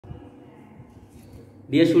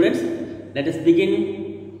Dear students, let us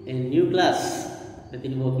begin a new class with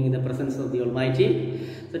invoking the presence of the Almighty.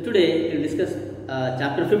 So today we will discuss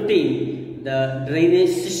chapter 15, the drainage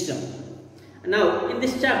system. Now in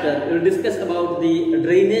this chapter we will discuss about the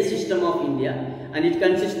drainage system of India, and it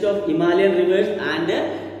consists of Himalayan rivers and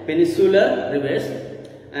peninsular rivers.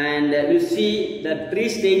 And we will see the three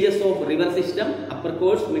stages of river system: upper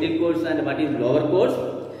course, middle course and what is lower course.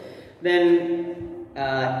 Then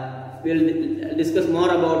we will discuss more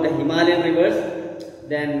about the Himalayan rivers.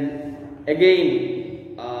 Then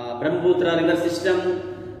again Brahmaputra river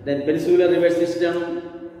system, then peninsular river system,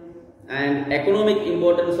 and economic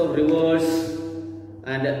importance of rivers,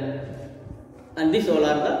 and these all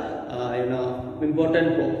are the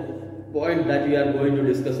important point that we are going to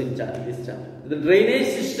discuss in this chapter. The drainage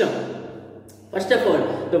system. First of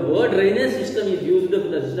all, the word drainage system is used for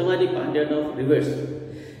the systematic pattern of rivers.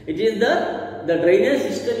 It is the drainage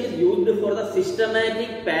system is used for the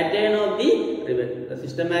systematic pattern of the river. The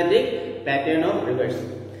systematic pattern of rivers.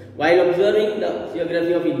 While observing the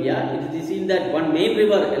geography of India, it is seen that one main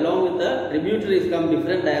river along with the tributaries come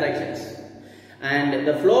different directions, and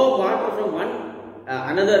the flow of water from one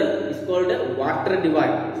another is called a water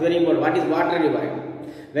divide. It's very important. What is water divide?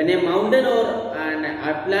 When a mountain or an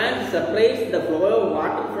upland separates the flow of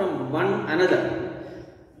water from one another,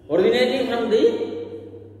 originating from the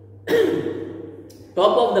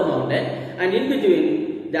top of the mountain, and in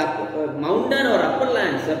between the mountain or upper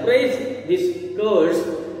land separates these curves,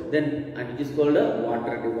 then it is called a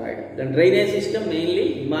water divide. The drainage system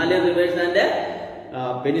mainly Himalayan rivers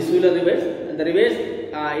and peninsular rivers. And the rivers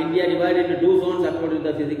India divided into two zones according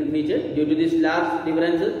to the physical nature due to these large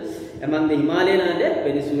differences among the Himalayan and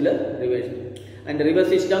peninsular rivers. And the river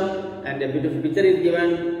system, and a beautiful picture is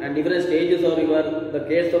given, and different stages of river, the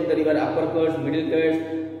course of the river, upper course, middle course,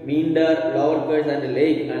 meander, lower course and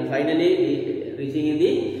lake, and finally reaching in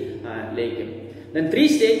the lake. Then three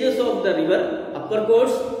stages of the river: upper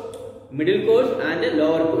course, middle course and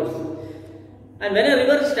lower course. And when a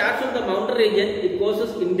river starts from the mountain region, it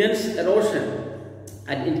causes intense erosion,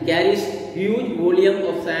 and it carries huge volume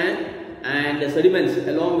of sand and sediments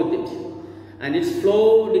along with it, and its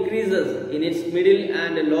flow decreases in its middle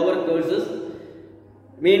and lower courses.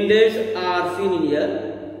 Meanders are seen in here,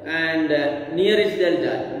 and near its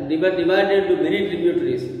delta, river divided into many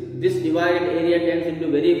tributaries. This divided area turns into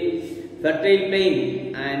very fertile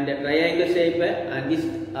plain and triangular shape, and this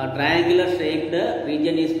triangular shaped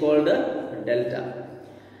region is called delta.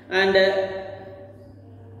 And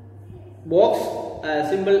box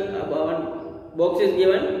symbol box is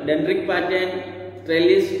given, dendritic pattern,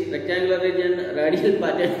 trellis, rectangular region, radial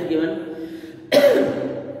pattern is given.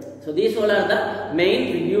 So these all are the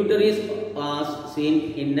main tributaries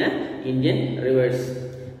seen in Indian rivers.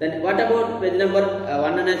 Then what about page number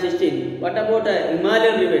 116? What about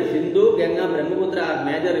Himalayan rivers? Sindhu, Ganga, Brahmaputra are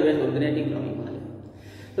major rivers originating from Himalaya.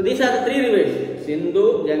 So these are the three rivers: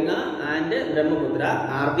 Sindhu, Ganga and Brahmaputra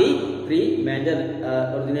are the three major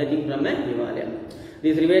originating from Himalaya.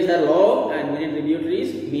 These rivers are long and many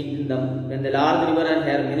tributaries meet in them. When the large river and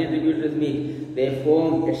her many tributaries meet, they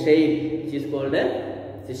form a shape which is called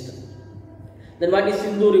a system. Then what is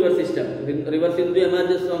Sindhu river system? River Sindhu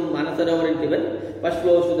emerges from Manasarovar in Tibet. First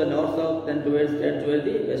flows to the north-south, then towards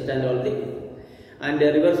the west and all the. And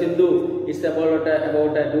the river Sindhu is about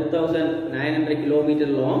 2,900 kilometers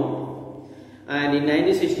long. And in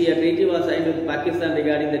 1960, a treaty was signed with Pakistan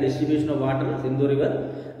regarding the distribution of water, Sindhu river.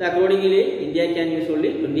 Accordingly, India can use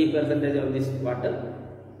only 20% of this water.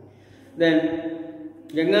 Then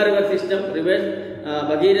Ganga river system, rivers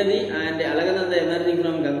Bhagirathi and Alagananda emerging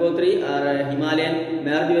from Gangotri are Himalayan,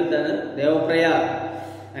 merged with Devaprayag,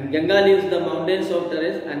 and Ganga leaves the mountains of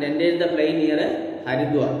terrace and enters the plain near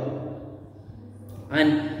Haridwar.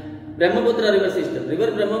 And Brahmaputra river system.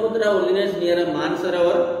 River Brahmaputra originates near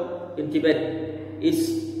Manasarovar in Tibet. Its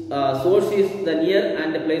source is the near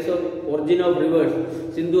and the place of origin of rivers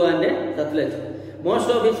Sindhu and Satluj. Most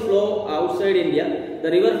of its flow outside India.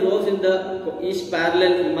 The river flows in the east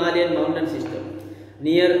parallel Himalayan mountain system.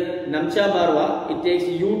 Near Namcha Barwa, it takes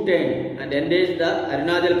U-turn and enters the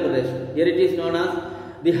Arunachal Pradesh. Here it is known as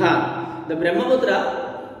Dihang. The Brahmaputra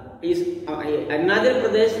is Arunachal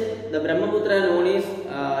Pradesh. The Brahmaputra is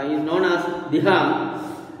known as Dihang,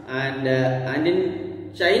 and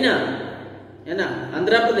in China,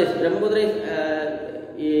 Andhra Pradesh, Brahmaputra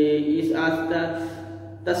is as the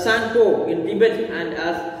Tasanko in Tibet and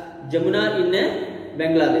as Jamuna in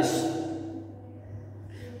Bangladesh.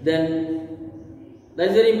 Then that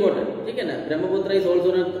is very important. Brahmaputra is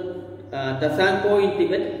also known Tasanko in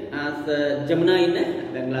Tibet as Jamuna in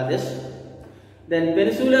Bangladesh. Then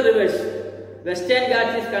peninsular rivers Western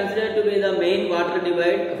Ghats is considered to be the main water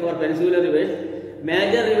divide for peninsular rivers.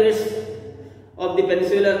 Major rivers of the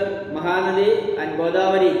peninsula: Mahanadi and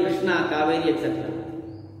Godavari, Krishna, Kaveri, etc.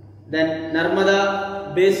 Then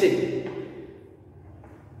Narmada Basin.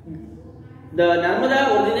 The Narmada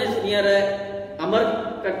originates near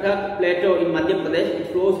Amarkantak Plateau in Madhya Pradesh. It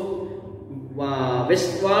flows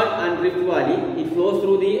westward and Rift Valley. It flows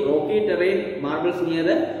through the rocky terrain marbles near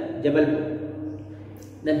the Jabalpur.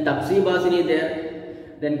 Then Tapsi Basin is there.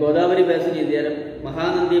 Then Godavari Basin is there.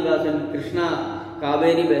 Mahanandi Basin, Krishna,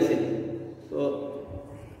 Kaveri Basin. So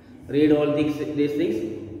read all these things.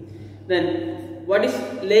 Then what is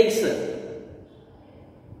lakes?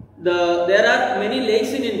 There are many lakes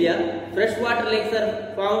in India. Freshwater lakes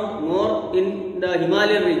are found more in the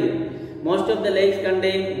Himalayan region. Most of the lakes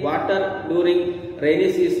contain water during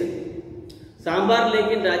rainy season. Sambar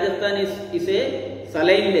Lake in Rajasthan is a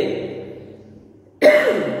saline lake.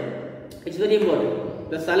 It's very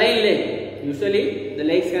important. The saline lake, usually the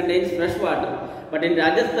lakes contains fresh water, but in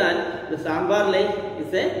Rajasthan the Sambar Lake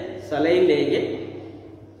is a saline lake.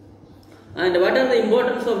 And what are the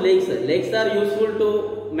importance of lakes? Lakes are useful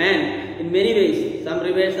to man in many ways. Some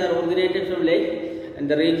rivers are originated from lakes and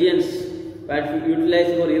the regions that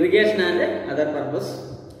utilized for irrigation and other purpose.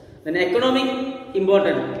 Then economic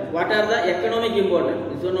important. What are the economic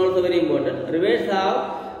important? This one also very important. Rivers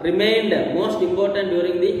have remained most important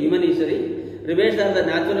during the human history. Rivers are the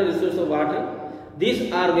natural resource of water.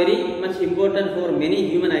 These are very much important for many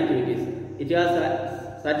human activities. It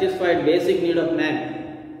has satisfied basic need of man.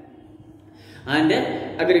 And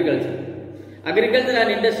agriculture. Agriculture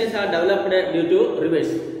and industries are developed due to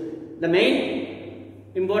rivers. The main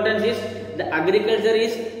importance is the agriculture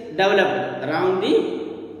is developed around the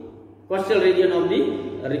coastal region of the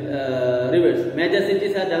rivers. Major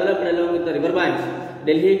cities are developed along with the river banks.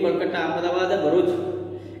 Delhi, Kolkata, Ahmedabad,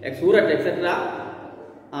 Bharuch, Surat, etc.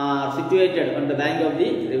 are situated on the bank of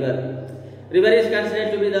the river. River is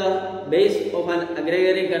considered to be the base of an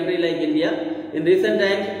agrarian country like India. In recent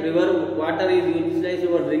times, river water is utilized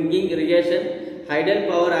for drinking, irrigation, hydel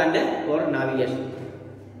power and for navigation.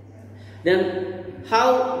 Then,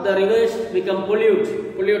 how the rivers become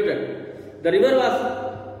polluted? The river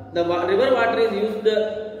water is used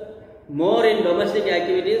more in domestic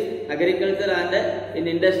activities, agriculture and in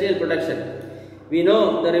industrial production. We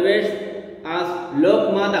know the rivers as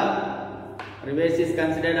Lokmada. Rivers is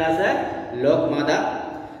considered as a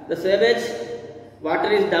Lokmada. The sewage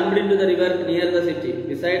water is dumped into the river near the city.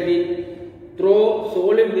 Besides, we throw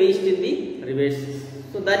solid waste in the rivers.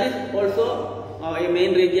 So that is also a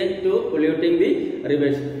main reason to polluting the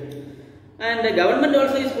rivers. And the government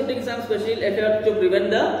also is putting some special effort to prevent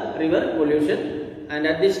the river pollution. And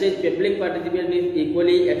at this stage, public participation is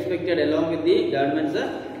equally expected along with the government's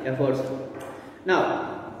efforts. Now,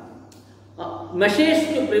 measures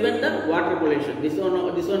to prevent the water pollution. This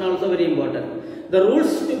one also very important. The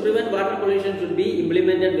rules to prevent water pollution should be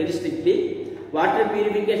implemented very strictly. Water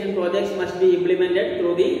purification projects must be implemented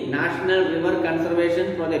through the National River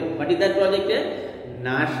Conservation Project. What is that project?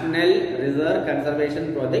 National River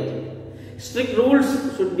Conservation Project. Strict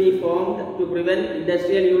rules should be formed to prevent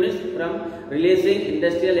industrial units from releasing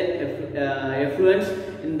industrial effluents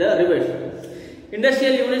in the rivers.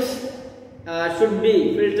 Industrial units should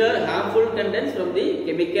be filter harmful contents from the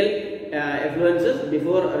chemical effluences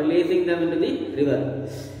before releasing them into the river.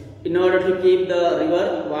 In order to keep the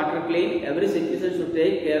river water clean, every citizen should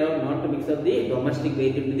take care of not to mix up the domestic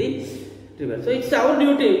waste into the river. So it's our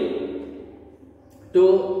duty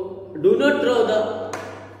to do not throw the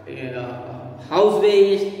house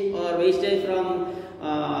waste or wastage from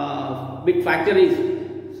big factories.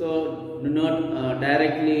 So do not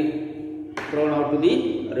directly thrown out to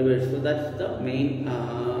the rivers. So that's the main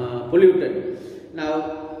pollutant.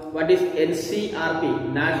 Now, what is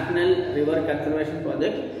NCRP, National River Conservation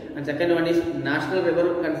Project, and second one is National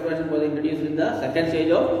River Conservation Project introduced in the second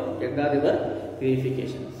stage of Ganga River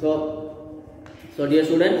purification. So dear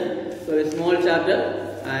students, so a small chapter,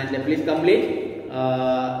 and please complete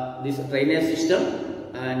this drainage system,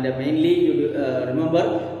 and mainly you remember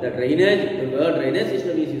the word drainage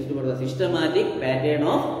system is used for the systematic pattern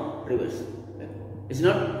of rivers. It's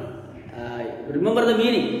not, remember the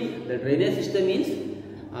meaning. The drainage system means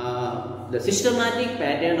the systematic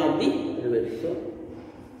pattern of the river. So,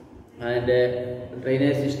 and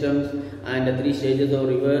drainage systems and the 3 stages of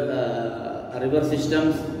river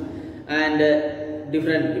systems, and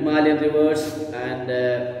different Himalayan rivers, and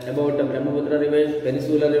about the Brahmaputra rivers,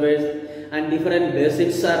 peninsular rivers, and different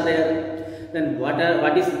basins are there. Then what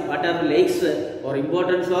are lakes, or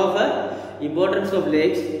importance of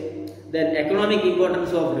lakes, then economic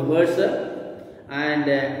importance of rivers,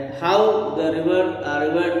 and how the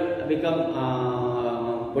river become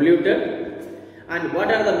polluted, and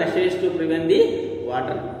what are the measures to prevent the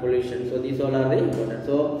water pollution. So these all are the important.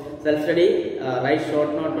 So self-study, write short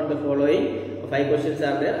note on the following. 5 questions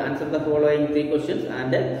are there. Answer the following 3 questions,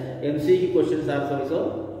 and MCQ questions are also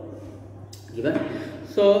given.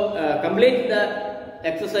 So complete the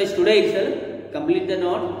exercise today itself. Complete the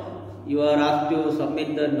note. You are asked to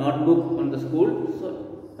submit the notebook on the school. So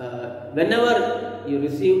whenever you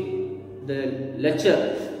receive the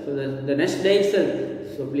lecture, so the next day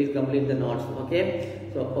itself, so please complete the notes. Okay.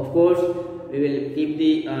 So of course we will keep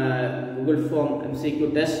the Google Form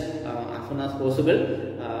MCQ test as soon as possible,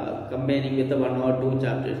 combining with the 1 or 2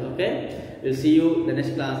 chapters. Okay. We'll see you the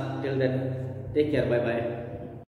next class. Till then, take care. Bye bye.